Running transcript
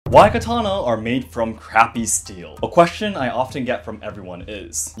Why katana are made from crappy steel? A question I often get from everyone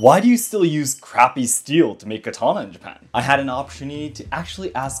is, why do you still use crappy steel to make katana in Japan? I had an opportunity to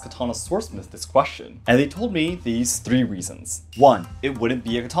actually ask katana swordsmiths this question, and they told me these 3 reasons. 1. It wouldn't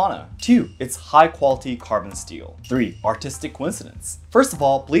be a katana. 2. It's high quality carbon steel. 3. Artistic coincidence. First of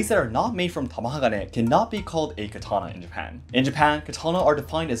all, blades that are not made from Tamahagane cannot be called a katana in Japan. In Japan, katana are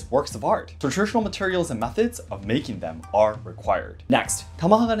defined as works of art, so traditional materials and methods of making them are required. Next,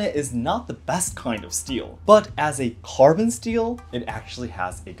 Tamahagane is not the best kind of steel, but as a carbon steel, it actually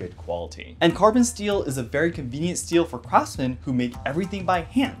has a good quality. And carbon steel is a very convenient steel for craftsmen who make everything by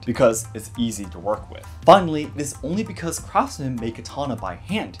hand because it's easy to work with. Finally, it is only because craftsmen make katana by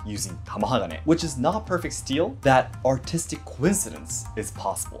hand using Tamahagane, which is not perfect steel, that artistic coincidence is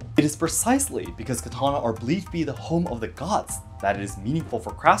possible. It is precisely because katana are believed to be the home of the gods that it is meaningful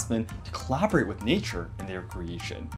for craftsmen to collaborate with nature in their creation.